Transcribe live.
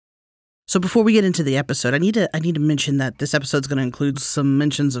So before we get into the episode, I need to mention that this episode's going to include some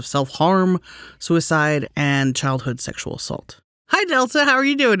mentions of self-harm, suicide, and childhood sexual assault. Hi, Delta. How are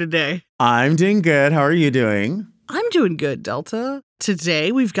you doing today? I'm doing good. How are you doing? I'm doing good, Delta.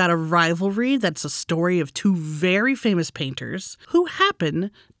 Today, we've got a rivalry that's a story of two very famous painters who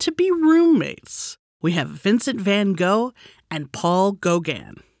happen to be roommates. We have Vincent van Gogh and Paul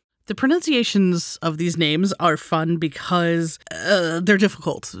Gauguin. The pronunciations of these names are fun because they're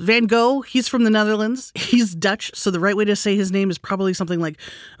difficult. Van Gogh, he's from the Netherlands. He's Dutch, so the right way to say his name is probably something like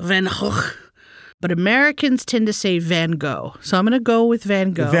Van Gogh. But Americans tend to say Van Gogh. So I'm going to go with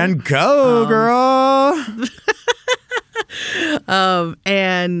Van Gogh. Van Gogh, girl!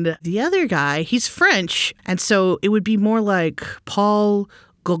 And the other guy, he's French. And so it would be more like Paul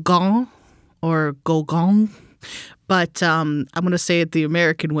Gauguin or Gauguin. But I'm going to say it the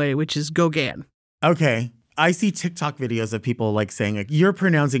American way, which is Gauguin. Okay. I see TikTok videos of people like saying, like, you're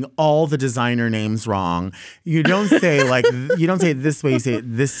pronouncing all the designer names wrong. You don't say you don't say it this way, you say it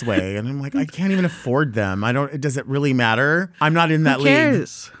this way. And I'm like, I can't even afford them. Does it really matter? I'm not in that Who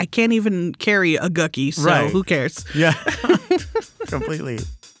cares? league. I can't even carry a Gookie, so Right. Who cares? Yeah, completely.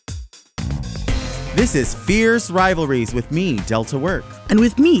 This is Fierce Rivalries with me, Delta Work. And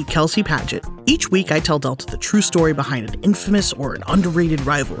with me, Kelsey Padgett. Each week, I tell Delta the true story behind an infamous or an underrated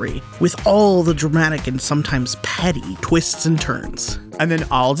rivalry, with all the dramatic and sometimes petty twists and turns. And then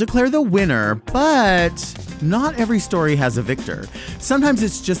I'll declare the winner, but not every story has a victor. Sometimes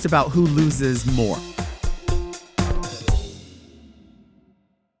it's just about who loses more.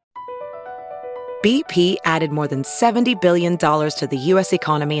 BP added more than $70 billion to the U.S.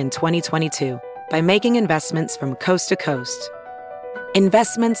 economy in 2022 by making investments from coast to coast.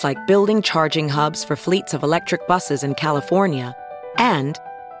 Investments like building charging hubs for fleets of electric buses in California and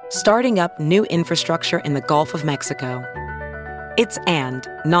starting up new infrastructure in the Gulf of Mexico. It's and,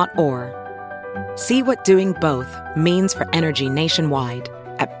 not or. See what doing both means for energy nationwide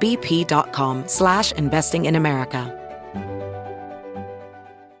at bp.com/investing in America.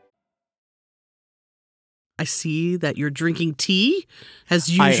 I see that you're drinking tea, as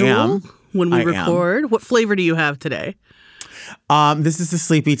usual, am. when we I record. What flavor do you have today? This is the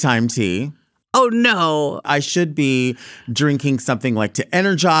sleepy time tea. Oh, no. I should be drinking something like to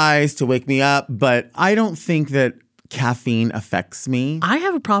energize, to wake me up, but I don't think that caffeine affects me. I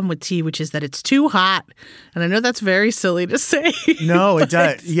have a problem with tea, which is that it's too hot. And I know that's very silly to say. No, it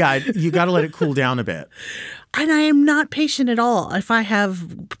does. Yeah, you got to let it cool down a bit. And I am not patient at all. If I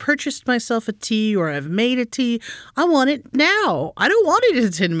have purchased myself a tea or I've made a tea, I want it now. I don't want it in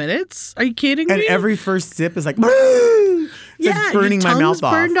 10 minutes. Are you kidding me? And every first sip is like, it's like burning your my mouth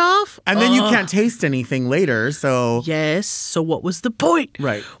off. burned off. And then you can't taste anything later. So Yes. So what was the point?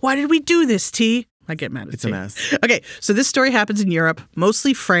 Right. Why did we do this, tea? I get mad at It's tea. a mess. Okay, so this story happens in Europe,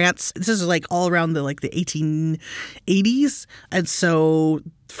 mostly France. This is like all around the 1880s. And so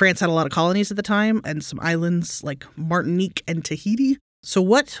France had a lot of colonies at the time and some islands like Martinique and Tahiti. So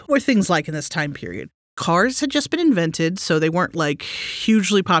what were things like in this time period? Cars had just been invented, so they weren't like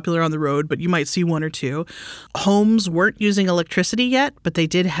hugely popular on the road, but you might see one or two. Homes weren't using electricity yet, but they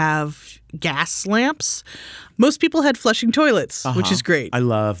did have gas lamps. Most people had flushing toilets, which is great. I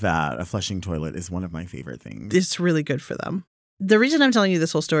love that. A flushing toilet is one of my favorite things. It's really good for them. The reason I'm telling you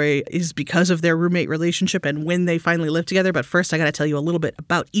this whole story is because of their roommate relationship and when they finally lived together. But first, I got to tell you a little bit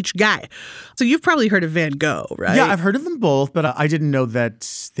about each guy. So you've probably heard of Van Gogh, right? Yeah, I've heard of them both, but I didn't know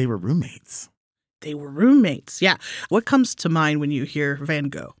that they were roommates. They were roommates, yeah. What comes to mind when you hear Van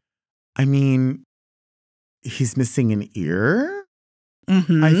Gogh? I mean, he's missing an ear,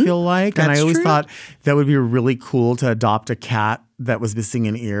 Mm-hmm. I feel like. And I That's always true. thought that would be really cool to adopt a cat that was missing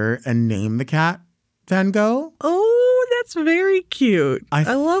an ear and name the cat Van Gogh. Oh, that's very cute.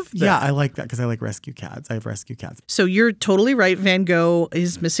 I love that. Yeah, I like that because I like rescue cats. I have rescue cats. So you're totally right. Van Gogh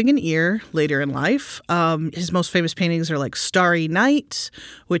is missing an ear later in life. His most famous paintings are like Starry Night,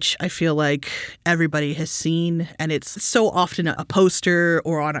 which I feel like everybody has seen. And it's so often a poster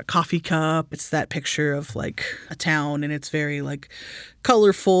or on a coffee cup. It's that picture of like a town and it's very like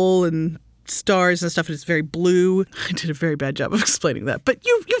colorful and stars and stuff, and it's very blue. I did a very bad job of explaining that. But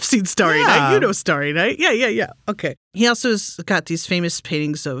you've seen Starry Night. You know Starry Night. Yeah. Okay. He also has got these famous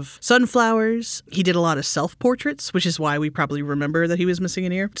paintings of sunflowers. He did a lot of self-portraits, which is why we probably remember that he was missing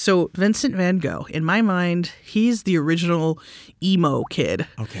an ear. So Vincent van Gogh, in my mind, he's the original emo kid.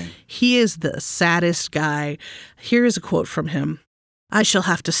 Okay. He is the saddest guy. Here is a quote from him. I shall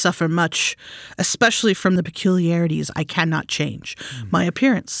have to suffer much, especially from the peculiarities I cannot change. My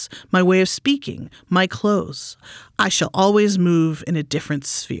appearance, my way of speaking, my clothes. I shall always move in a different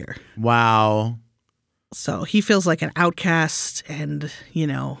sphere. Wow. So he feels like an outcast and,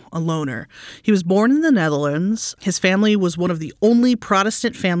 a loner. He was born in the Netherlands. His family was one of the only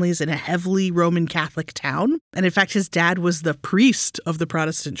Protestant families in a heavily Roman Catholic town. And in fact, his dad was the priest of the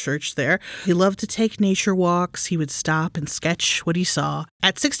Protestant church there. He loved to take nature walks. He would stop and sketch what he saw.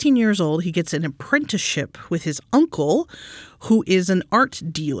 At 16 years old, he gets an apprenticeship with his uncle, who is an art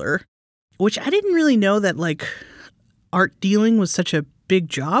dealer, which I didn't really know that, art dealing was such a big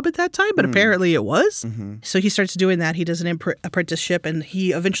job at that time, but apparently it was. Mm-hmm. So he starts doing that. He does an apprenticeship, and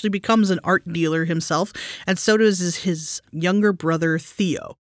he eventually becomes an art dealer himself. And so does his younger brother,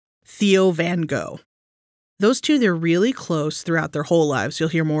 Theo Van Gogh. Those two, they're really close throughout their whole lives. You'll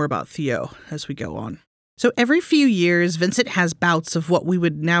hear more about Theo as we go on. So every few years, Vincent has bouts of what we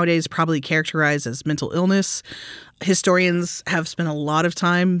would nowadays probably characterize as mental illness. Historians have spent a lot of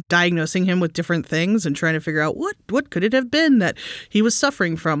time diagnosing him with different things and trying to figure out what could it have been that he was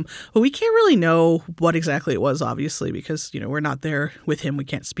suffering from. But we can't really know what exactly it was, obviously, because, we're not there with him. We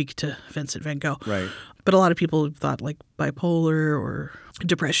can't speak to Vincent van Gogh. Right. But a lot of people thought bipolar or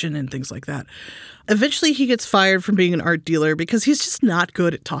depression and things like that. Eventually, he gets fired from being an art dealer because he's just not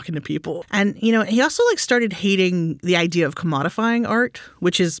good at talking to people. And, he also started hating the idea of commodifying art,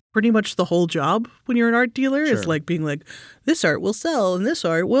 which is pretty much the whole job when you're an art dealer. Sure. Is being this art will sell and this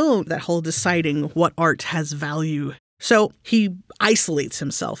art won't. That whole deciding what art has value. So he isolates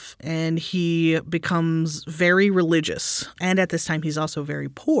himself and he becomes very religious. And at this time, he's also very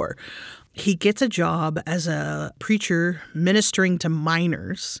poor. He gets a job as a preacher ministering to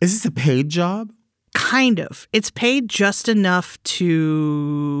miners. Is this a paid job? Kind of. It's paid just enough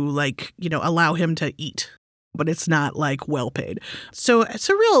to, allow him to eat. But it's not, well paid. So it's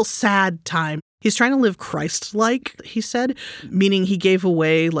a real sad time. He's trying to live Christ-like, he said, meaning he gave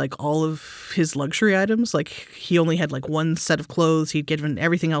away, all of his luxury items. He only had, one set of clothes. He'd given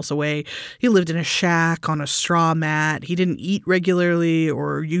everything else away. He lived in a shack on a straw mat. He didn't eat regularly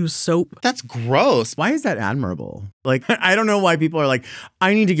or use soap. That's gross. Why is that admirable? I don't know why people are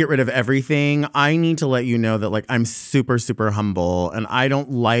I need to get rid of everything. I need to let you know that, I'm super, super humble and I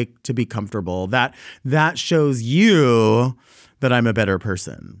don't like to be comfortable. That shows you that I'm a better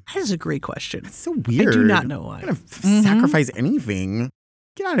person? That is a great question. It's so weird. I do not know why. I'm going to sacrifice anything.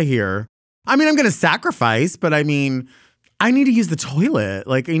 Get out of here. I'm going to sacrifice, but I need to use the toilet.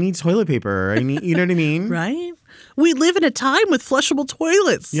 I need toilet paper. You know what I mean? Right? We live in a time with flushable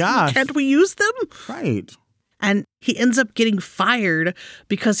toilets. Yeah. Can't we use them? Right. And he ends up getting fired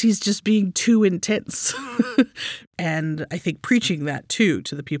because he's just being too intense. And I think preaching that, too,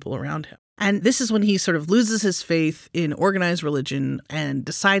 to the people around him. And this is when he sort of loses his faith in organized religion and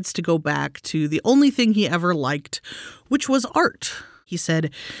decides to go back to the only thing he ever liked, which was art. He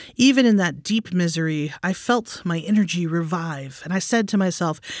said, "Even in that deep misery, I felt my energy revive, and I said to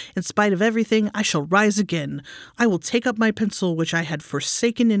myself, in spite of everything, I shall rise again. I will take up my pencil, which I had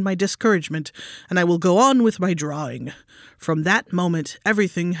forsaken in my discouragement, and I will go on with my drawing. From that moment,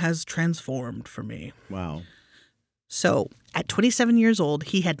 everything has transformed for me." Wow. So, at 27 years old,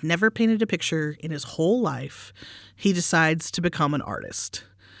 he had never painted a picture in his whole life. He decides to become an artist.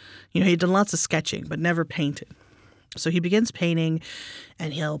 He'd done lots of sketching, but never painted. So he begins painting,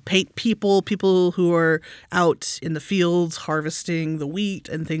 and he'll paint people who are out in the fields harvesting the wheat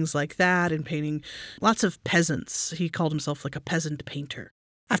and things like that, and painting lots of peasants. He called himself a peasant painter.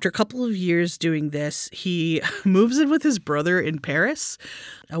 After a couple of years doing this, he moves in with his brother in Paris,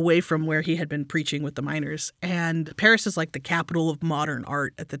 away from where he had been preaching with the miners. And Paris is the capital of modern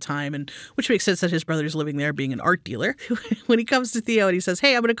art at the time, and which makes sense that his brother's living there being an art dealer. When he comes to Theo and he says,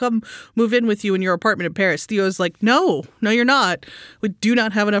 "Hey, I'm going to come move in with you in your apartment in Paris," Theo's like, No, you're not. We do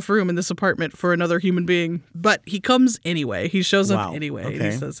not have enough room in this apartment for another human being. But he comes anyway. He shows up anyway. Okay. And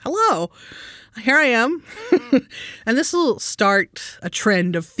he says, "Hello. Here I am." And this will start a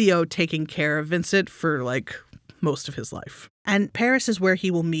trend of Theo taking care of Vincent for most of his life. And Paris is where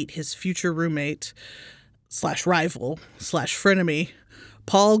he will meet his future roommate / rival / frenemy,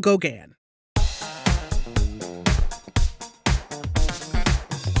 Paul Gauguin.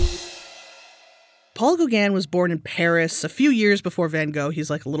 Paul Gauguin was born in Paris a few years before Van Gogh. He's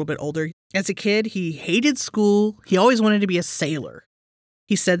a little bit older. As a kid, he hated school. He always wanted to be a sailor.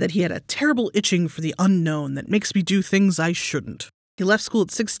 He said that he had a terrible itching for the unknown that makes me do things I shouldn't. He left school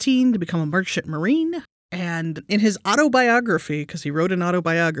at 16 to become a merchant marine. And in his autobiography, because he wrote an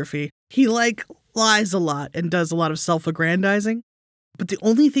autobiography, he lies a lot and does a lot of self-aggrandizing. But the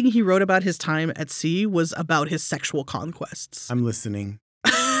only thing he wrote about his time at sea was about his sexual conquests. I'm listening.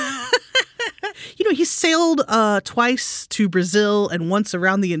 He sailed twice to Brazil and once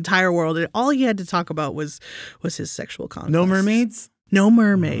around the entire world. And all he had to talk about was his sexual conquests. No mermaids? No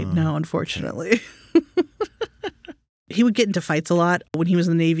mermaid, no, unfortunately. He would get into fights a lot. When he was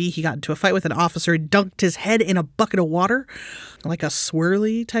in the Navy, he got into a fight with an officer, dunked his head in a bucket of water, like a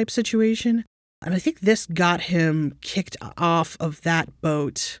swirly type situation. And I think this got him kicked off of that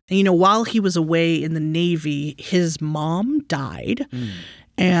boat. And, while he was away in the Navy, his mom died.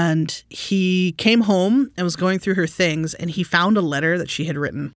 And he came home and was going through her things, and he found a letter that she had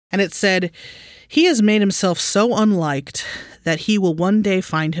written. And it said, "He has made himself so unliked that he will one day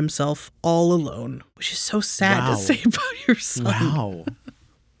find himself all alone," which is so sad to say about your son. Wow.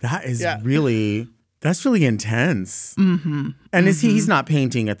 That is that's really intense. Mm-hmm. And he's not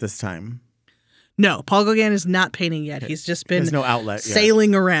painting at this time? No, Paul Gauguin is not painting yet. He's just been no outlet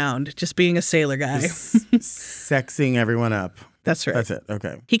sailing around, just being a sailor guy. Sexing everyone up. That's right. That's it.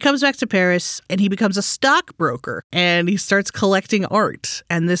 Okay. He comes back to Paris and he becomes a stockbroker and he starts collecting art.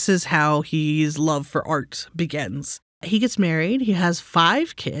 And this is how his love for art begins. He gets married. He has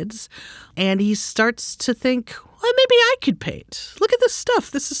 5 kids and he starts to think, well, maybe I could paint. Look at this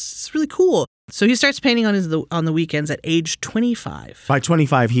stuff. This is really cool. So he starts painting on the weekends at age 25. By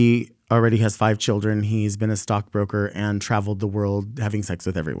 25, he already has 5 children. He's been a stockbroker and traveled the world having sex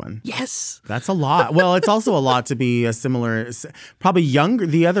with everyone. Yes. That's a lot. Well, it's also a lot to be a similar, probably younger.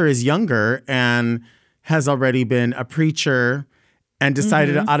 The other is younger and has already been a preacher and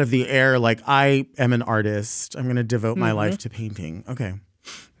decided out of the air, like, I am an artist. I'm going to devote my life to painting. Okay.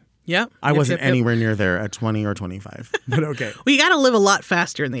 Yeah. I wasn't anywhere near there at 20 or 25, but okay. Well, you got to live a lot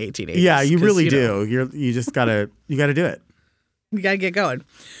faster in the 1880s. Yeah, you really do. You just got to do it. You got to get going.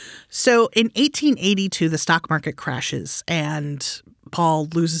 So in 1882, the stock market crashes and Paul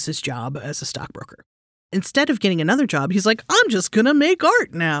loses his job as a stockbroker. Instead of getting another job, he's like, I'm just going to make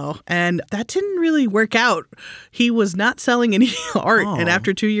art now. And that didn't really work out. He was not selling any art. And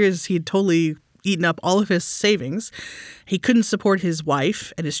after 2 years, he had totally eaten up all of his savings. He couldn't support his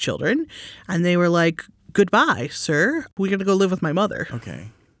wife and his children. And they were like, goodbye, sir. We're going to go live with my mother. Okay.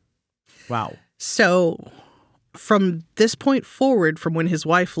 Wow. So from this point forward, from when his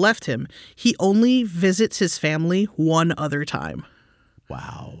wife left him, he only visits his family one other time.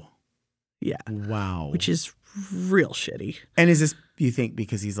 Wow. Yeah. Wow. Which is real shitty. And is this, you think,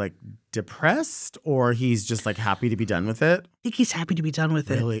 because he's like depressed or he's just like happy to be done with it? I think he's happy to be done with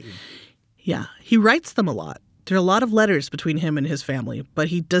it. Really? Yeah. He writes them a lot. There are a lot of letters between him and his family, but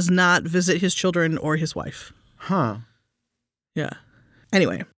he does not visit his children or his wife. Huh. Yeah.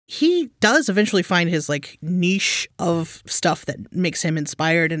 Anyway, he does eventually find his like niche of stuff that makes him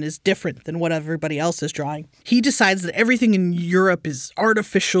inspired and is different than what everybody else is drawing. He decides that everything in Europe is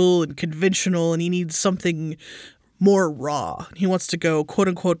artificial and conventional and he needs something more raw. He wants to go, quote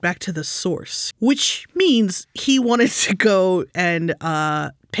unquote, back to the source, which means he wanted to go and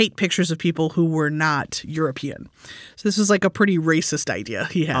paint pictures of people who were not European. So this was like a pretty racist idea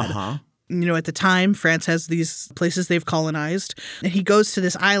he had. Uh-huh. At the time, France has these places they've colonized. And he goes to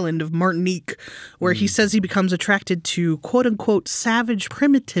this island of Martinique where he says he becomes attracted to, quote unquote, savage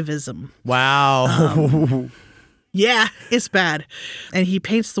primitivism. Wow. Yeah, it's bad. And he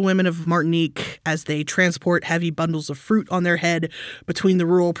paints the women of Martinique as they transport heavy bundles of fruit on their head between the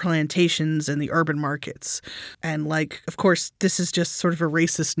rural plantations and the urban markets. And like, of course, this is just sort of a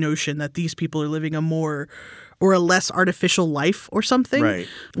racist notion that these people are living a more or a less artificial life or something. Right.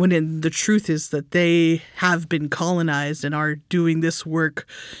 When the truth is that they have been colonized and are doing this work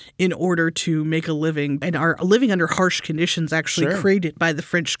in order to make a living and are living under harsh conditions actually created by the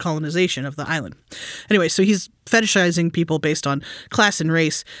French colonization of the island. Anyway, so he's fetishizing people based on class and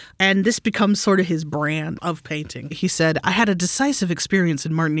race, and this becomes sort of his brand of painting. He said, I had a decisive experience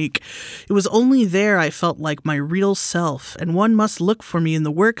in Martinique. It was only there I felt like my real self, and one must look for me in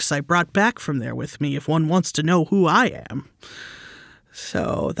the works I brought back from there with me if one wants to know who I am.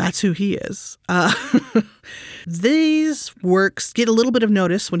 So that's who he is. These works get a little bit of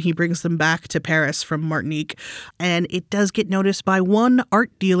notice when he brings them back to Paris from Martinique, and it does get noticed by one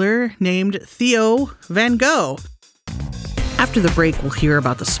art dealer named Theo Van Gogh. After the break, we'll hear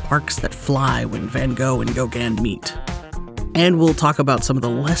about the sparks that fly when Van Gogh and Gauguin meet. And we'll talk about some of the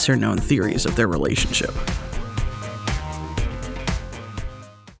lesser-known theories of their relationship.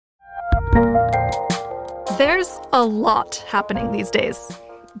 There's a lot happening these days,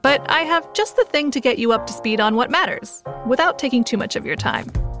 but I have just the thing to get you up to speed on what matters, without taking too much of your time.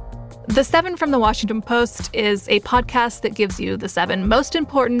 The 7 from the Washington Post is a podcast that gives you the 7 most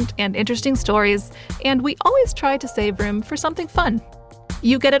important and interesting stories, and we always try to save room for something fun.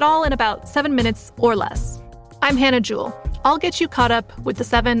 You get it all in about 7 minutes or less. I'm Hannah Jewell. I'll get you caught up with the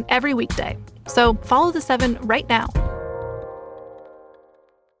 7 every weekday, so follow the 7 right now.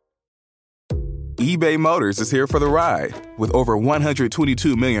 eBay Motors is here for the ride. With over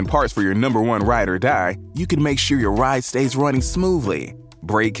 122 million parts for your number one ride or die, you can make sure your ride stays running smoothly.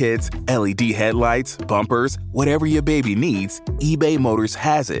 Brake kits, LED headlights, bumpers, whatever your baby needs, eBay Motors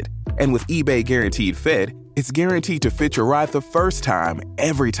has it. And with eBay Guaranteed Fit, it's guaranteed to fit your ride the first time,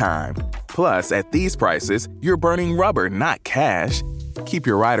 every time. Plus, at these prices, you're burning rubber, not cash. Keep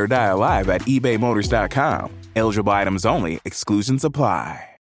your ride or die alive at ebaymotors.com. Eligible items only. Exclusions apply.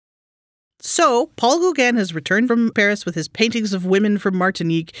 So, Paul Gauguin has returned from Paris with his paintings of women from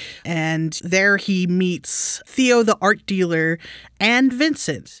Martinique, and there he meets Theo, the art dealer, and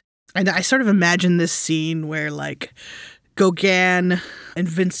Vincent. And I sort of imagine this scene where, like, Gauguin and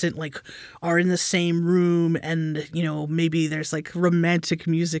Vincent, like, are in the same room, and, you know, maybe there's, like, romantic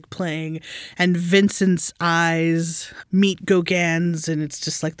music playing, and Vincent's eyes meet Gauguin's, and it's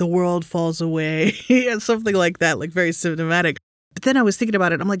just like the world falls away, something like that, like, very cinematic. But then I was thinking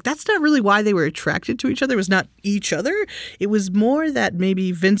about it. I'm like, that's not really why they were attracted to each other. It was not each other. It was more that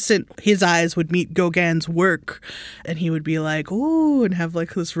maybe Vincent, his eyes would meet Gauguin's work, and he would be like, oh, and have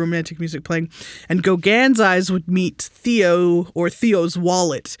like this romantic music playing. And Gauguin's eyes would meet Theo or Theo's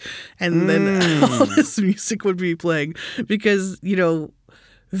wallet, and then all this music would be playing. Because, you know,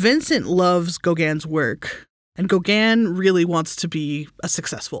 Vincent loves Gauguin's work. And Gauguin really wants to be a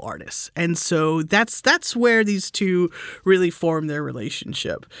successful artist. And so that's where these two really form their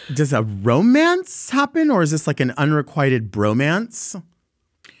relationship. Does a romance happen, or is this like an unrequited bromance?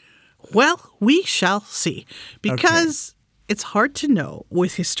 Well, we shall see. Because it's hard to know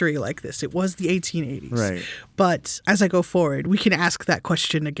with history like this. It was the 1880s. Right. But as I go forward, we can ask that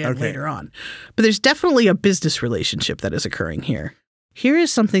question again later on. But there's definitely a business relationship that is occurring here. Here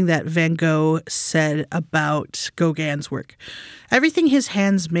is something that Van Gogh said about Gauguin's work. Everything his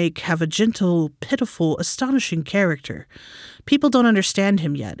hands make have a gentle, pitiful, astonishing character. People don't understand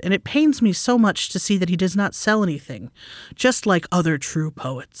him yet, and it pains me so much to see that he does not sell anything, just like other true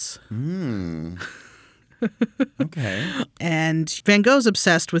poets. Okay. And Van Gogh's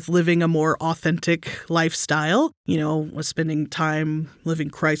obsessed with living a more authentic lifestyle, you know, spending time living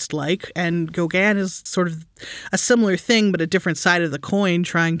Christ-like. And Gauguin is sort of a similar thing, but a different side of the coin,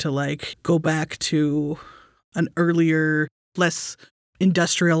 trying to like go back to an earlier, less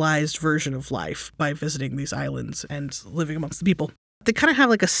industrialized version of life by visiting these islands and living amongst the people. They kind of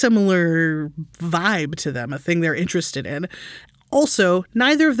have like a similar vibe to them, a thing they're interested in. Also,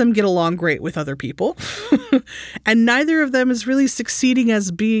 neither of them get along great with other people, and neither of them is really succeeding as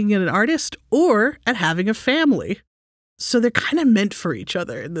being an artist or at having a family. So they're kind of meant for each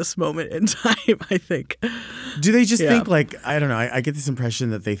other in this moment in time, I think. Do they just think like, I don't know, I get this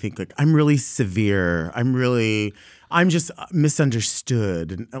impression that they think like, I'm really severe, I'm just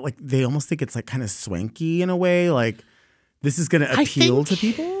misunderstood. And like, they almost think it's like kind of swanky in a way, like this is going to appeal to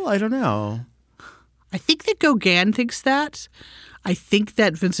people? I don't know. I think that Gauguin thinks that. I think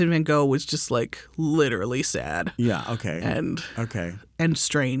that Vincent van Gogh was just like literally sad. Yeah, okay. And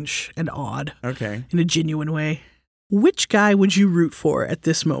strange and odd. Okay. In a genuine way. Which guy would you root for at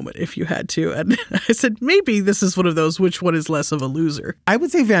this moment if you had to? And I said, maybe this is one of those, which one is less of a loser? I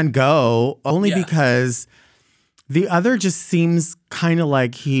would say Van Gogh, only because the other just seems kind of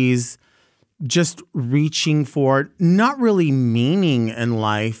like he's just reaching for not really meaning in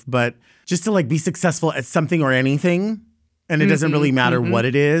life, but just to like be successful at something or anything. And it doesn't really matter what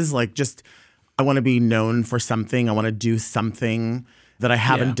it is. Like just, I want to be known for something. I want to do something that I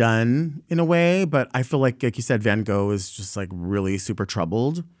haven't done in a way. But I feel like you said, Van Gogh is just like really super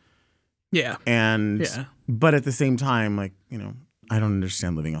troubled. Yeah. But at the same time, like, you know, I don't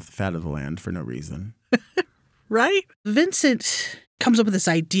understand living off the fat of the land for no reason. Right? Vincent comes up with this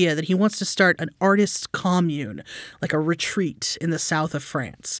idea that he wants to start an artist's commune, like a retreat in the south of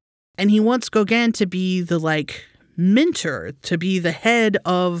France. And he wants Gauguin to be the like mentor, to be the head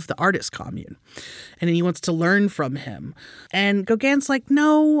of the artist's commune. And he wants to learn from him. And Gauguin's like,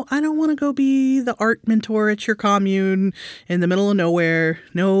 no, I don't want to go be the art mentor at your commune in the middle of nowhere.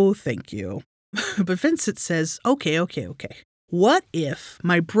 No, thank you. But Vincent says, okay. What if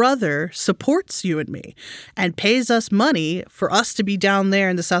my brother supports you and me and pays us money for us to be down there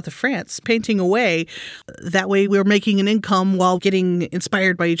in the south of France painting away? That way we're making an income while getting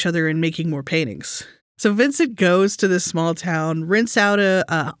inspired by each other and making more paintings. So Vincent goes to this small town, rents out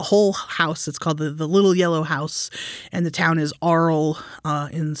a whole house. It's called the Little Yellow House, and the town is Arles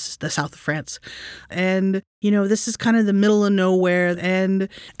in the south of France. And, you know, this is kind of the middle of nowhere, and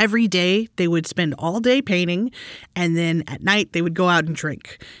every day they would spend all day painting, and then at night they would go out and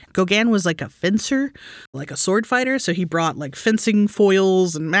drink. Gauguin was like a fencer, like a sword fighter, so he brought like fencing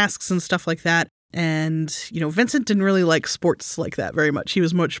foils and masks and stuff like that. And, Vincent didn't really like sports like that very much. He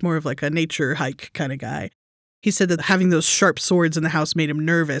was much more of like a nature hike kind of guy. He said that having those sharp swords in the house made him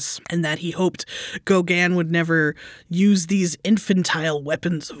nervous and that he hoped Gauguin would never use these infantile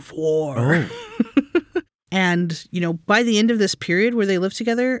weapons of war. Oh. And, by the end of this period where they lived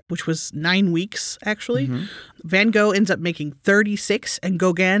together, which was 9 weeks, actually, Van Gogh ends up making 36 and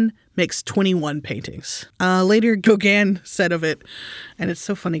Gauguin makes 21 paintings. Later, Gauguin said of it, and it's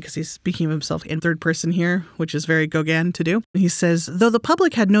so funny because he's speaking of himself in third person here, which is very Gauguin to do. He says, though the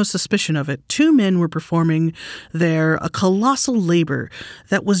public had no suspicion of it, 2 men were performing there a colossal labor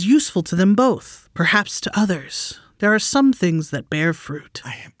that was useful to them both, perhaps to others. There are some things that bear fruit.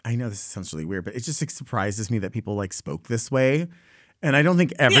 I know this sounds really weird, but it just surprises me that people spoke this way. And I don't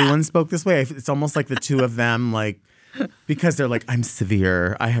think everyone spoke this way. It's almost like the two of them, because they're I'm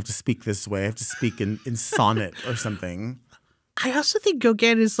severe. I have to speak this way. I have to speak in sonnet or something. I also think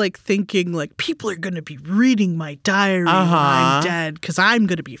Gauguin is thinking people are going to be reading my diary when I'm dead because I'm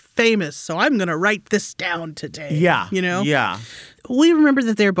going to be famous. So I'm going to write this down today. Yeah. Yeah. We remember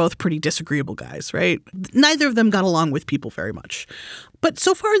that they're both pretty disagreeable guys, right? Neither of them got along with people very much. But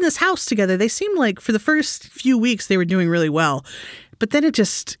so far in this house together, they seem like for the first few weeks they were doing really well. But then it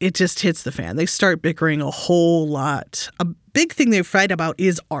just hits the fan. They start bickering a whole lot. A big thing they fight about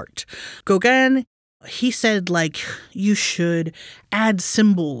is art. Gauguin, he said, you should add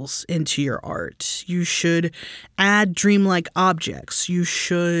symbols into your art. You should add dreamlike objects. You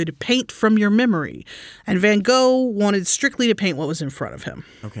should paint from your memory. And Van Gogh wanted strictly to paint what was in front of him.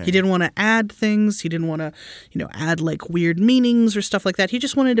 Okay. He didn't want to add things. He didn't want to, add weird meanings or stuff like that. He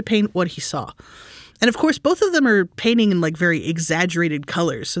just wanted to paint what he saw. And of course, both of them are painting in very exaggerated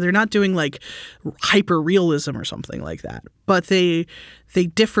colors. So they're not doing hyper-realism or something like that. But they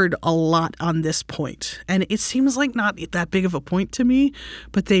differed a lot on this point. And it seems like not that big of a point to me,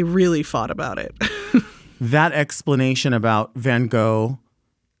 but they really fought about it. That explanation about Van Gogh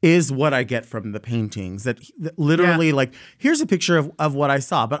is what I get from the paintings. That literally, here's a picture of what I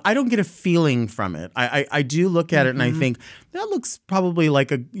saw, but I don't get a feeling from it. I do look at it and I think, that looks probably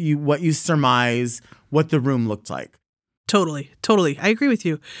like what you surmise what the room looked like. Totally. I agree with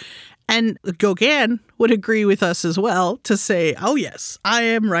you. And Gauguin would agree with us as well to say, oh yes, I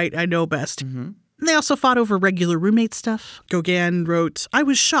am right, I know best. They also fought over regular roommate stuff. Gauguin wrote, I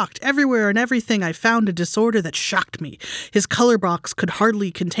was shocked everywhere and everything. I found a disorder that shocked me. His color box could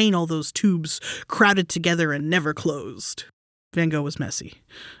hardly contain all those tubes crowded together and never closed. Van Gogh was messy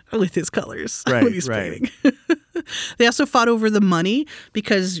with his colors when he's painting. They also fought over the money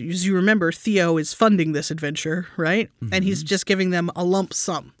because, as you remember, Theo is funding this adventure, right? And he's just giving them a lump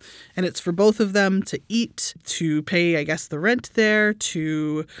sum. And it's for both of them to eat, to pay, I guess, the rent there,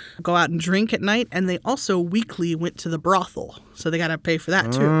 to go out and drink at night. And they also weekly went to the brothel. So they got to pay for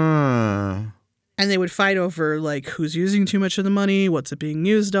that, too. And they would fight over, who's using too much of the money, what's it being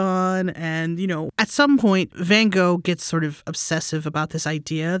used on. And, at some point, Van Gogh gets sort of obsessive about this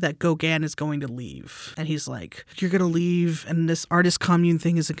idea that Gauguin is going to leave. And he's like, you're going to leave, and this artist commune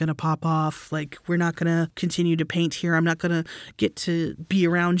thing isn't going to pop off. We're not going to continue to paint here. I'm not going to get to be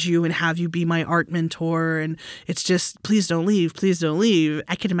around you and have you be my art mentor. And it's just, please don't leave. Please don't leave.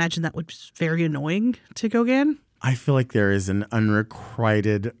 I can imagine that would be very annoying to Gauguin. I feel like there is an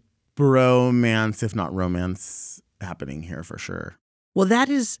unrequited bromance, if not romance, happening here for sure. Well, that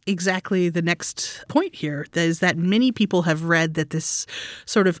is exactly the next point here, is that many people have read that this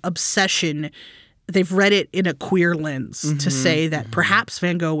sort of obsession, they've read it in a queer lens to say that perhaps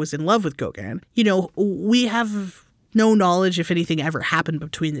Van Gogh was in love with Gauguin. We have no knowledge if anything ever happened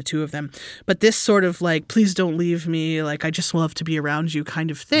between the two of them. But this sort of please don't leave me, I just love to be around you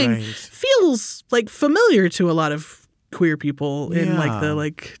kind of thing feels familiar to a lot of queer people in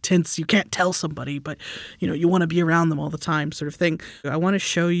the tense, you can't tell somebody, but you want to be around them all the time sort of thing. I want to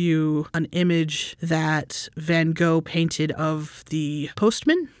show you an image that Van Gogh painted of the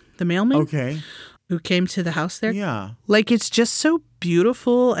postman, the mailman, who came to the house there. Yeah. It's just so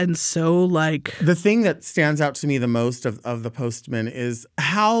beautiful and so The thing that stands out to me the most of the postman is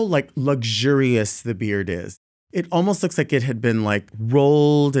how luxurious the beard is. It almost looks like it had been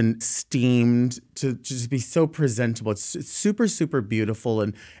rolled and steamed to just be so presentable. It's super, super beautiful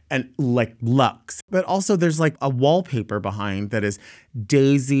and luxe. But also there's a wallpaper behind that is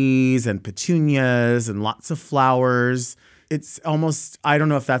daisies and petunias and lots of flowers. It's almost, I don't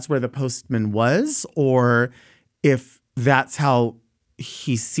know if that's where the postman was or if that's how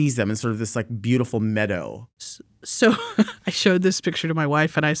he sees them in sort of this beautiful meadow. So I showed this picture to my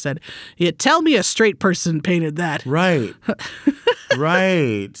wife and I said, yeah, tell me a straight person painted that. Right.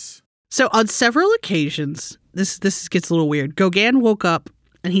 Right. So on several occasions, this gets a little weird. Gauguin woke up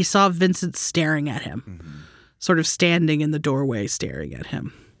and he saw Vincent staring at him, sort of standing in the doorway staring at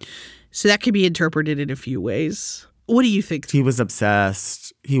him. So that could be interpreted in a few ways. What do you think? He was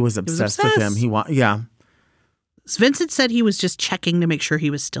obsessed. He was obsessed with him. Vincent said he was just checking to make sure he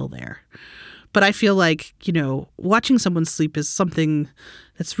was still there. But I feel like, watching someone sleep is something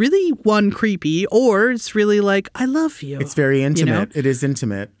that's really, one, creepy, or it's really like, I love you. It's very intimate. It is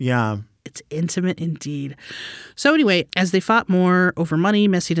intimate. Yeah. It's intimate indeed. So anyway, as they fought more over money,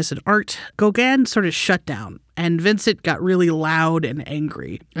 messiness, and art, Gauguin sort of shut down, and Vincent got really loud and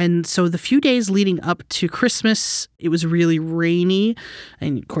angry. And so the few days leading up to Christmas, it was really rainy,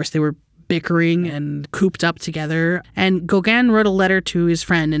 and of course they were bickering and cooped up together. And Gauguin wrote a letter to his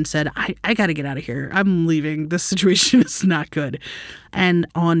friend and said, I got to get out of here. I'm leaving. This situation is not good. And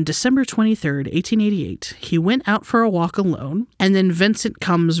on December 23rd, 1888, he went out for a walk alone. And then Vincent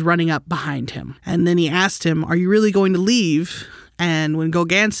comes running up behind him. And then he asked him, are you really going to leave? And when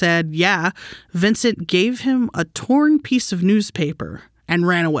Gauguin said, yeah, Vincent gave him a torn piece of newspaper and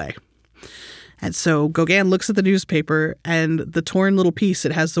ran away. And so Gauguin looks at the newspaper, and the torn little piece,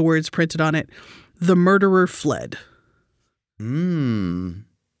 it has the words printed on it, "The murderer fled."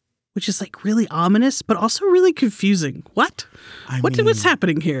 Which is like really ominous, but also really confusing. What? What's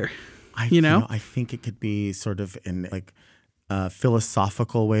happening here? I think it could be sort of in like a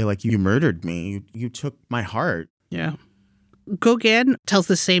philosophical way, like you murdered me. You took my heart. Yeah. Gauguin tells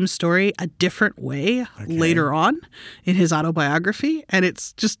the same story a different way later on in his autobiography, and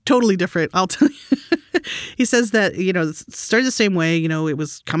it's just totally different. I'll tell you. He says that, it started the same way. It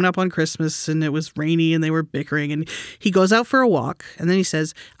was coming up on Christmas, and it was rainy, and they were bickering, and he goes out for a walk, and then he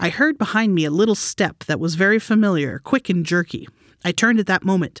says, I heard behind me a little step that was very familiar, quick and jerky. I turned at that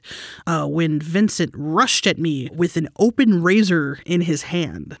moment when Vincent rushed at me with an open razor in his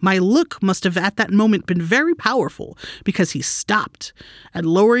hand. My look must have at that moment been very powerful because he stopped, and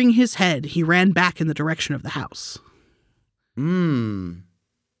lowering his head, he ran back in the direction of the house.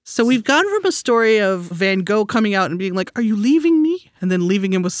 So we've gone from a story of Van Gogh coming out and being like, are you leaving me? And then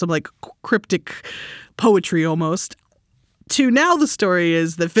leaving him with some like cryptic poetry almost, to now the story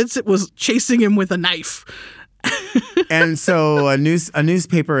is that Vincent was chasing him with a knife. And so a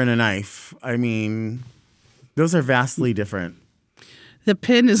newspaper and a knife. I mean, those are vastly different. The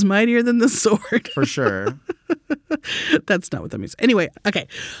pen is mightier than the sword. For sure. That's not what that means. Anyway, okay.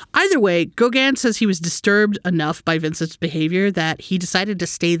 Either way, Gauguin says he was disturbed enough by Vincent's behavior that he decided to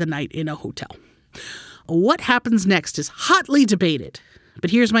stay the night in a hotel. What happens next is hotly debated,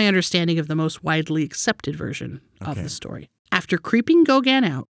 but here's my understanding of the most widely accepted version of the story. After creeping Gauguin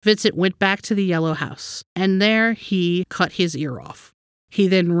out, Vincent went back to the yellow house, and there he cut his ear off. He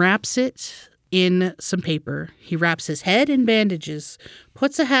then wraps it in some paper. He wraps his head in bandages,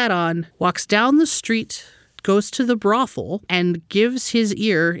 puts a hat on, walks down the street, goes to the brothel, and gives his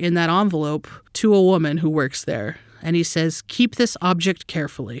ear in that envelope to a woman who works there. And he says, keep this object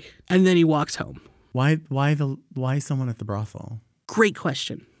carefully. And then he walks home. Why someone at the brothel? Great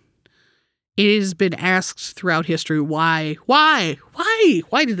question. It has been asked throughout history, why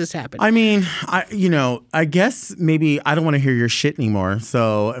did this happen? I mean, I guess maybe I don't want to hear your shit anymore.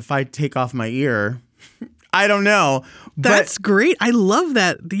 So if I take off my ear, I don't know. That's great. I love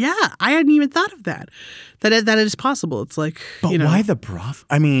that. Yeah, I hadn't even thought of that. That it is possible. It's like, why the brothel?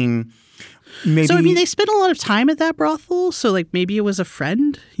 I mean, maybe. So, they spent a lot of time at that brothel. So, like, maybe it was a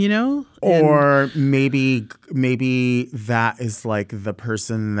friend, Or maybe that is like the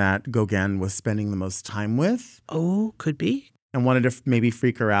person that Gauguin was spending the most time with. Oh, could be. And wanted to maybe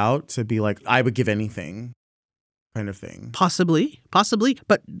freak her out to be like, I would give anything kind of thing. Possibly.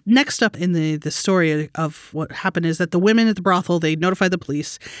 But next up in the story of what happened is that the women at the brothel, they notified the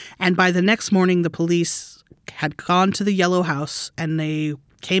police. And by the next morning, the police had gone to the yellow house, and they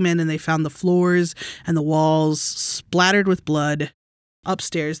came in and they found the floors and the walls splattered with blood.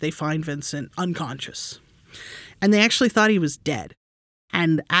 Upstairs, they find Vincent unconscious. And they actually thought he was dead.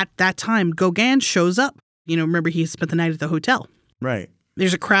 And at that time, Gauguin shows up. Remember, he spent the night at the hotel. Right.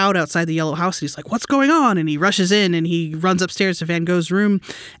 There's a crowd outside the yellow house. And he's like, what's going on? And he rushes in and he runs upstairs to Van Gogh's room.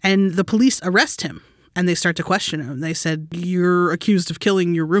 And the police arrest him. And they start to question him. They said, you're accused of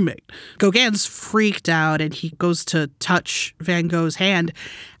killing your roommate. Gauguin's freaked out, and he goes to touch Van Gogh's hand,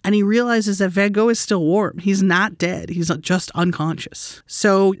 and he realizes that Van Gogh is still warm. He's not dead. He's just unconscious.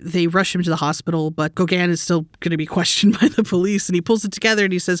 So they rush him to the hospital, but Gauguin is still going to be questioned by the police, and he pulls it together,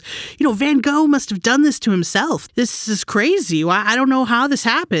 and he says, Van Gogh must have done this to himself. This is crazy. I don't know how this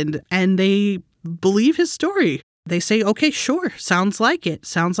happened. And they believe his story. They say, okay, sure. Sounds like it.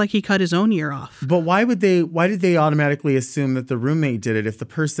 Sounds like he cut his own ear off. But why did they automatically assume that the roommate did it if the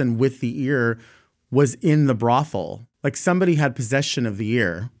person with the ear was in the brothel? Like somebody had possession of the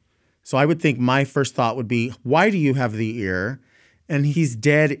ear. So I would think my first thought would be, why do you have the ear? And he's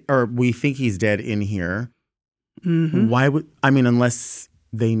dead, or we think he's dead in here. Mm-hmm. Why would, I mean, unless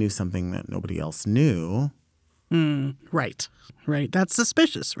they knew something that nobody else knew. Right. That's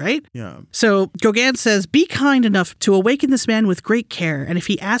suspicious, right? Yeah. So Gauguin says, be kind enough to awaken this man with great care, and if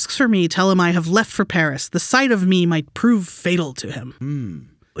he asks for me, tell him I have left for Paris. The sight of me might prove fatal to him.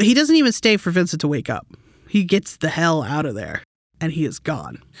 He doesn't even stay for Vincent to wake up. He gets the hell out of there, and he is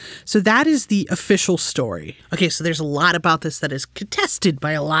gone. So that is the official story. Okay, so there's a lot about this that is contested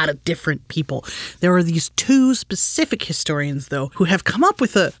by a lot of different people. There are these two specific historians, though, who have come up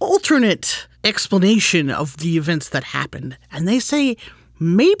with an alternate explanation of the events that happened. And they say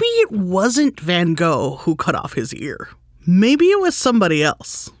maybe it wasn't Van Gogh who cut off his ear. Maybe it was somebody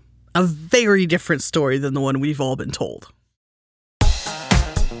else. A very different story than the one we've all been told.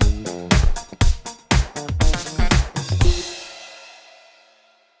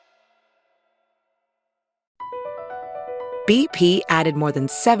 BP added more than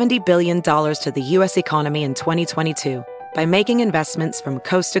 $70 billion to the U.S. economy in 2022 by making investments from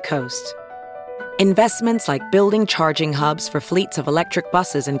coast to coast. Investments like building charging hubs for fleets of electric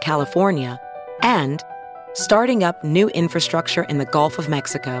buses in California and starting up new infrastructure in the Gulf of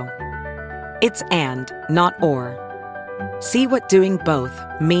Mexico. It's and, not or. See what doing both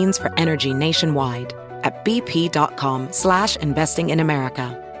means for energy nationwide at bp.com/investing in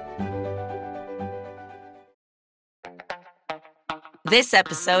America. This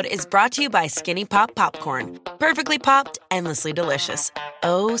episode is brought to you by Skinny Pop Popcorn. Perfectly popped, endlessly delicious.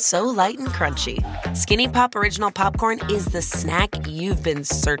 Oh, so light and crunchy. Skinny Pop Original Popcorn is the snack you've been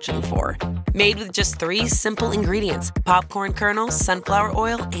searching for. Made with just 3 simple ingredients: popcorn kernels, sunflower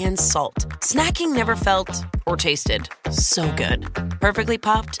oil, and salt. Snacking never felt or tasted so good. Perfectly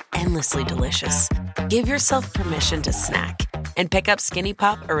popped, endlessly delicious. Give yourself permission to snack and pick up Skinny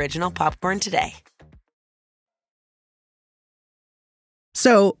Pop Original Popcorn today.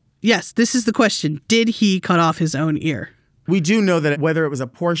 So, yes, this is the question. Did he cut off his own ear? We do know that whether it was a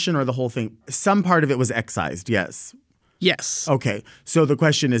portion or the whole thing, some part of it was excised, yes. Yes. Okay, so the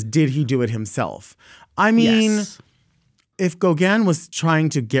question is, did he do it himself? I mean, Yes. If Gauguin was trying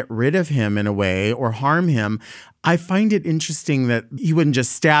to get rid of him in a way or harm him, I find it interesting that he wouldn't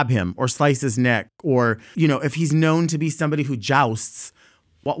just stab him or slice his neck, or, if he's known to be somebody who jousts,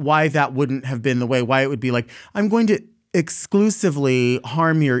 why that wouldn't have been the way, why it would be like, I'm going to exclusively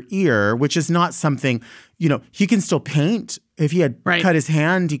harm your ear, which is not something, he can still paint. If he had cut his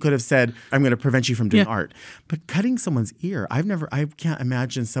hand, he could have said, I'm going to prevent you from doing art. But cutting someone's ear, I can't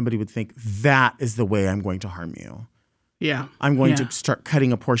imagine somebody would think that is the way I'm going to harm you. Yeah. I'm going to start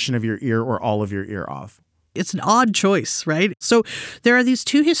cutting a portion of your ear or all of your ear off. It's an odd choice, right? So there are these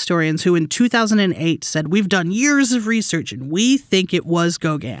two historians who in 2008 said, we've done years of research and we think it was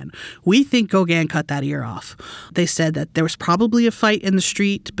Gauguin. We think Gauguin cut that ear off. They said that there was probably a fight in the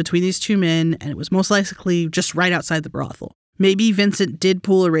street between these two men, and it was most likely just right outside the brothel. Maybe Vincent did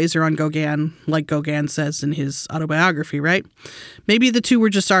pull a razor on Gauguin, like Gauguin says in his autobiography, right? Maybe the two were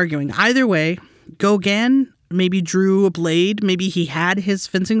just arguing. Either way, Gauguin maybe drew a blade, maybe he had his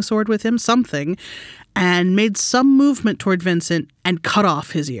fencing sword with him, something, and made some movement toward Vincent and cut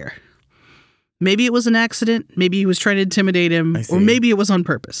off his ear. Maybe it was an accident, maybe he was trying to intimidate him, or maybe it was on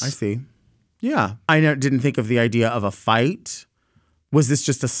purpose. I see. Yeah. I didn't think of the idea of a fight. Was this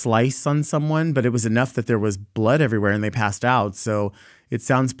just a slice on someone? But it was enough that there was blood everywhere and they passed out, so it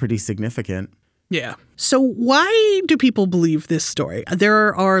sounds pretty significant. Yeah. So why do people believe this story?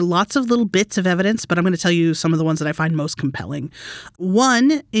 There are lots of little bits of evidence, but I'm going to tell you some of the ones that I find most compelling.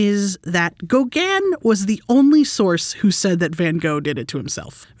 One is that Gauguin was the only source who said that Van Gogh did it to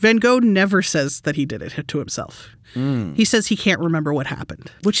himself. Van Gogh never says that he did it to himself. He says he can't remember what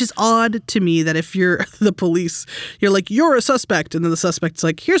happened, which is odd to me that if you're the police, you're like, you're a suspect. And then the suspect's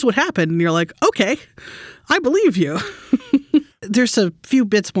like, here's what happened. And you're like, okay, I believe you. There's a few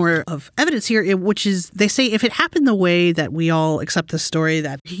bits more of evidence here, which is they say if it happened the way that we all accept this story,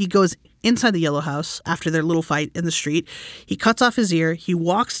 that he goes inside the Yellow House after their little fight in the street, he cuts off his ear, he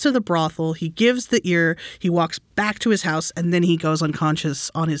walks to the brothel, he gives the ear, he walks back to his house, and then he goes unconscious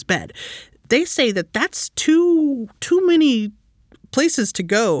on his bed. They say that that's too many places to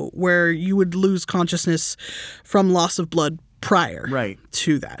go where you would lose consciousness from loss of blood prior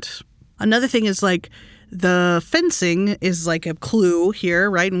to that. Another thing is like the fencing is like a clue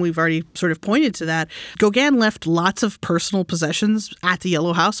here, right? And we've already sort of pointed to that. Gauguin left lots of personal possessions at the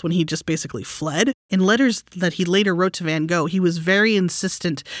Yellow House when he just basically fled. In letters that he later wrote to Van Gogh, he was very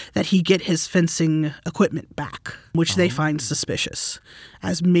insistent that he get his fencing equipment back, which they find suspicious,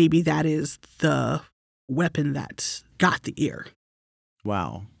 as maybe that is the weapon that got the ear.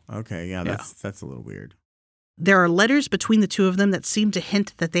 Wow. Okay. Yeah, that's a little weird. There are letters between the two of them that seem to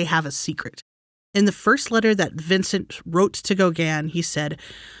hint that they have a secret. In the first letter that Vincent wrote to Gauguin, he said,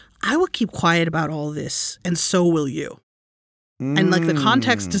 "I will keep quiet about all this, and so will you." And the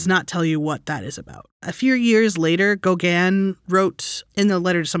context does not tell you what that is about. A few years later, Gauguin wrote in the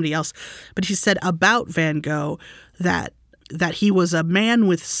letter to somebody else, but he said about Van Gogh that he was a man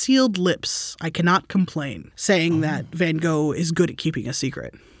with sealed lips. I cannot complain, saying that Van Gogh is good at keeping a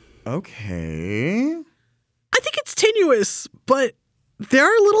secret. Okay. I think it's tenuous, but there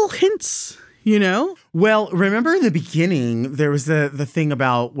are little hints. Well, remember in the beginning, there was the thing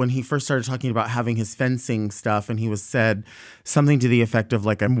about when he first started talking about having his fencing stuff, and he was said something to the effect of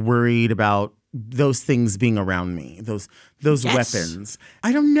like, I'm worried about those things being around me, those weapons.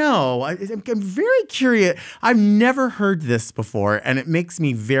 I don't know. I'm very curious. I've never heard this before, and it makes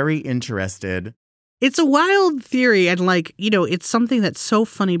me very interested. It's a wild theory, and it's something that's so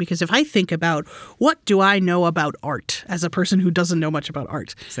funny because if I think about what do I know about art as a person who doesn't know much about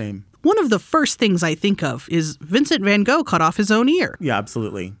art. Same. One of the first things I think of is Vincent van Gogh cut off his own ear. Yeah,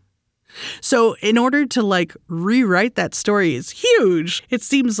 absolutely. So in order to rewrite that story is huge. It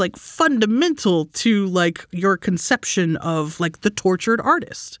seems fundamental to your conception of the tortured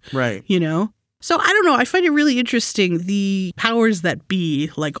artist. Right. So I don't know. I find it really interesting the powers that be,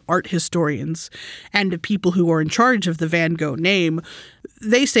 like art historians and people who are in charge of the Van Gogh name,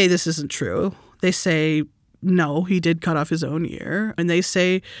 they say this isn't true. They say, no, he did cut off his own ear. And they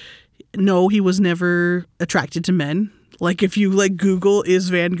say, no, he was never attracted to men. If you Google is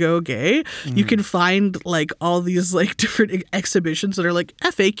Van Gogh gay, you can find all these different exhibitions that are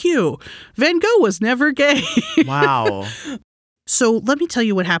FAQ. Van Gogh was never gay. Wow. So let me tell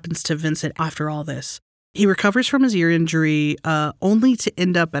you what happens to Vincent after all this. He recovers from his ear injury only to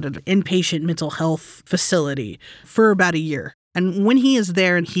end up at an inpatient mental health facility for about a year. And when he is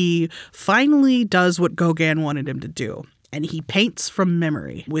there, and he finally does what Gauguin wanted him to do, and he paints from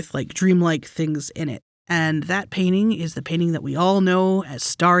memory with dreamlike things in it. And that painting is the painting that we all know as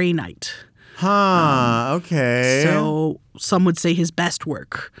Starry Night. Okay. So some would say his best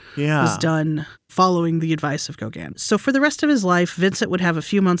work was done following the advice of Gauguin. So for the rest of his life, Vincent would have a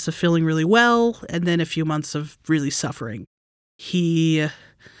few months of feeling really well and then a few months of really suffering. He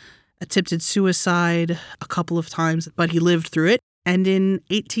attempted suicide a couple of times, but he lived through it. And in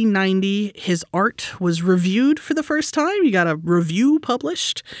 1890, his art was reviewed for the first time. He got a review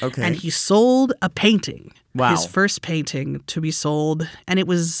published. Okay. And he sold a painting. Wow. His first painting to be sold. And it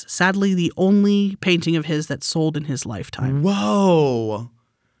was sadly the only painting of his that sold in his lifetime. Whoa.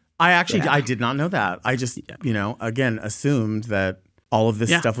 I did not know that. I just, again, assumed that all of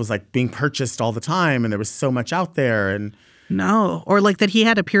this stuff was being purchased all the time and there was so much out there. And no. Or that he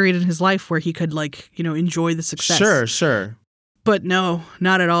had a period in his life where he could enjoy the success. Sure. But no,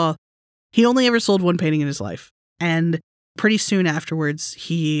 not at all. He only ever sold one painting in his life. And pretty soon afterwards,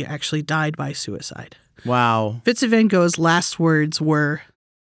 he actually died by suicide. Wow. Vincent van Gogh's last words were,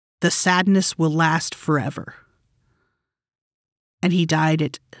 "The sadness will last forever." And he died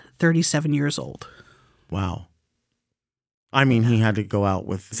at 37 years old. Wow. I mean, he had to go out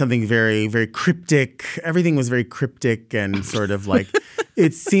with something very, very cryptic. Everything was very cryptic and sort of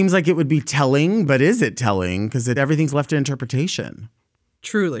it seems like it would be telling, but is it telling? Because everything's left to interpretation.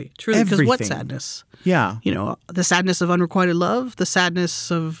 Truly. Because what sadness? Yeah. The sadness of unrequited love, the sadness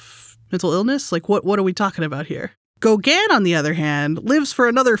of mental illness. What are we talking about here? Gauguin, on the other hand, lives for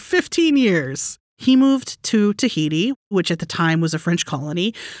another 15 years. He moved to Tahiti, which at the time was a French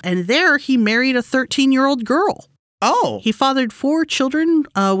colony, and there he married a 13-year-old girl. Oh. He fathered 4 children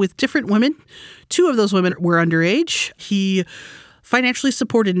with different women. 2 of those women were underage. He financially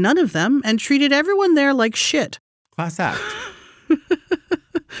supported none of them and treated everyone there like shit. Class act.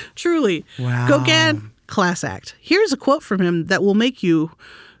 Truly. Wow. Gauguin, class act. Here's a quote from him that will make you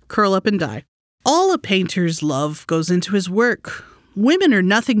curl up and die. "All a painter's love goes into his work. Women are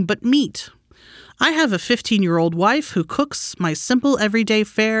nothing but meat. I have a 15-year-old wife who cooks my simple everyday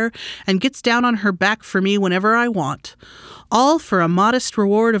fare and gets down on her back for me whenever I want. All for a modest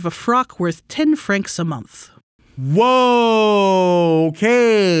reward of a frock worth 10 francs a month." Whoa.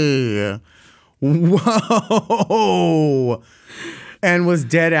 Okay. Whoa. And was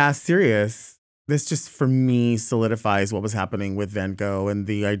dead ass serious. This just, for me, solidifies what was happening with Van Gogh and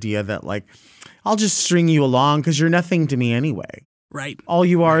the idea that, I'll just string you along because you're nothing to me anyway. Right. All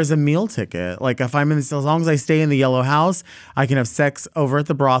you are is a meal ticket. If I'm as long as I stay in the yellow house, I can have sex over at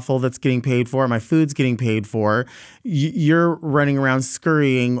the brothel that's getting paid for. My food's getting paid for. You're running around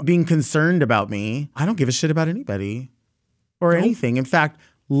scurrying, being concerned about me. I don't give a shit about anybody or anything. In fact,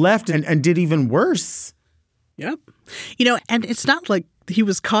 left and did even worse. Yep. And it's not like he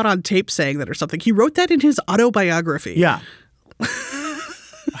was caught on tape saying that or something. He wrote that in his autobiography. Yeah.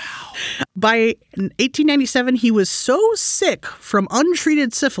 By 1897, he was so sick from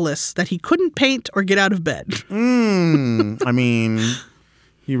untreated syphilis that he couldn't paint or get out of bed. I mean,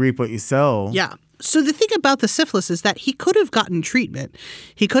 you reap what you sow. Yeah. So the thing about the syphilis is that he could have gotten treatment.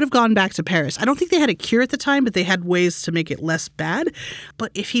 He could have gone back to Paris. I don't think they had a cure at the time, but they had ways to make it less bad.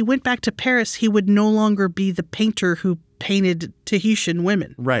 But if he went back to Paris, he would no longer be the painter who painted Tahitian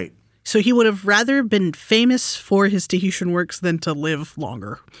women. Right. So he would have rather been famous for his Tahitian works than to live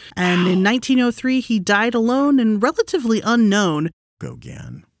longer. And in 1903, he died alone and relatively unknown.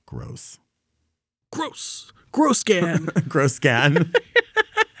 Gauguin. Gross. Gross. Gross-gan. Gross-gan.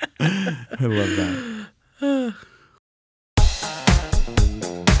 I love that.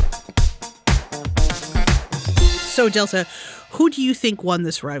 So, Delta, who do you think won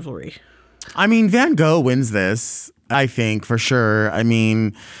this rivalry? I mean, Van Gogh wins this, I think, for sure. I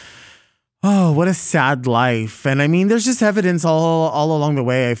mean, oh, what a sad life. And I mean, there's just evidence all along the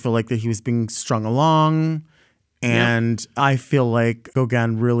way. I feel like that he was being strung along. And I feel like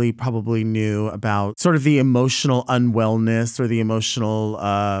Gauguin really probably knew about sort of the emotional unwellness or the emotional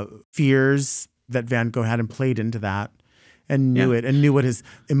fears that Van Gogh had and played into that and knew it and knew what his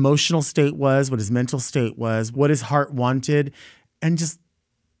emotional state was, what his mental state was, what his heart wanted, and just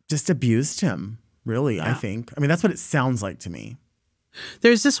abused him, really, I think. I mean, that's what it sounds like to me.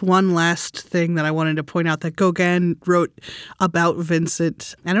 There's this one last thing that I wanted to point out that Gauguin wrote about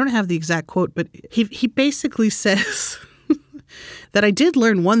Vincent. I don't have the exact quote, but he basically says that I did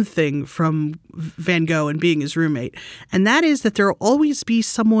learn one thing from Van Gogh and being his roommate, and that is that there will always be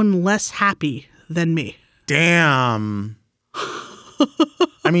someone less happy than me. Damn.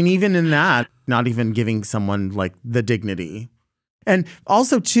 I mean, even in that, not even giving someone like the dignity. And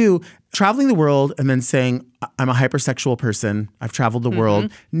also, too, traveling the world and then saying, I'm a hypersexual person. I've traveled the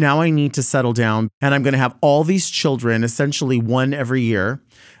world. Now I need to settle down. And I'm going to have all these children, essentially one every year,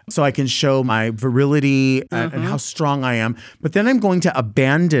 so I can show my virility and how strong I am. But then I'm going to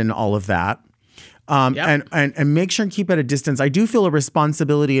abandon all of that and make sure and keep at a distance. I do feel a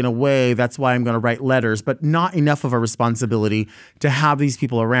responsibility in a way. That's why I'm going to write letters, but not enough of a responsibility to have these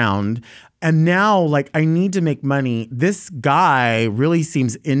people around. And now, like, I need to make money. This guy really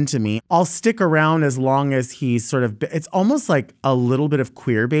seems into me. I'll stick around as long as he's sort of, it's almost like a little bit of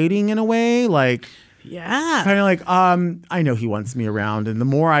queer baiting in a way. Like, kind of like, I know he wants me around. And the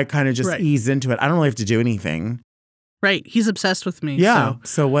more I kind of just ease into it, I don't really have to do anything. Right. He's obsessed with me. Yeah.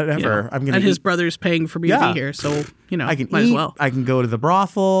 So whatever. I'm going to And his brother's paying for me to be here. So, I can might eat, as well. I can go to the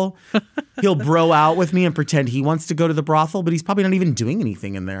brothel. He'll bro out with me and pretend he wants to go to the brothel, but he's probably not even doing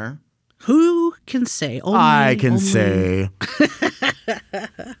anything in there. Who can say? I can say.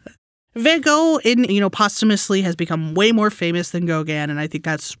 Van Gogh, posthumously has become way more famous than Gauguin, and I think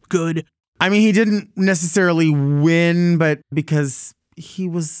that's good. I mean, he didn't necessarily win, but because he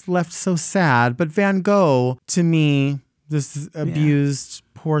was left so sad. But Van Gogh, to me, this abused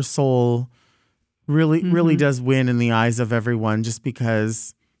poor soul, really does win in the eyes of everyone just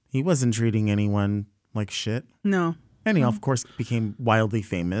because he wasn't treating anyone like shit. No. And he, of course, became wildly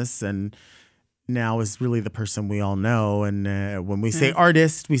famous and now is really the person we all know. And when we say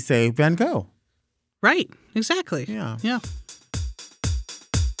artist, we say Van Gogh. Right. Exactly. Yeah.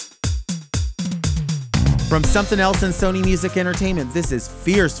 From Something Else and Sony Music Entertainment, this is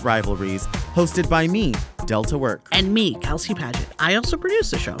Fierce Rivalries, hosted by me, Delta Work. And me, Kelsey Padgett. I also produce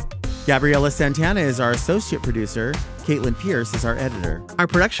the show. Gabriella Santana is our associate producer. Caitlin Pierce is our editor. Our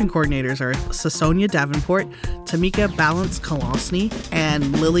production coordinators are Sasonia Davenport, Tamika Balance-Kolosny,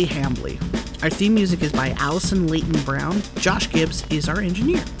 and Lily Hambley. Our theme music is by Allison Leighton Brown. Josh Gibbs is our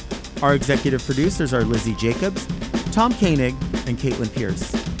engineer. Our executive producers are Lizzie Jacobs, Tom Koenig, and Caitlin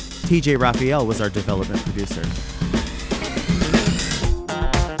Pierce. TJ Raphael was our development producer.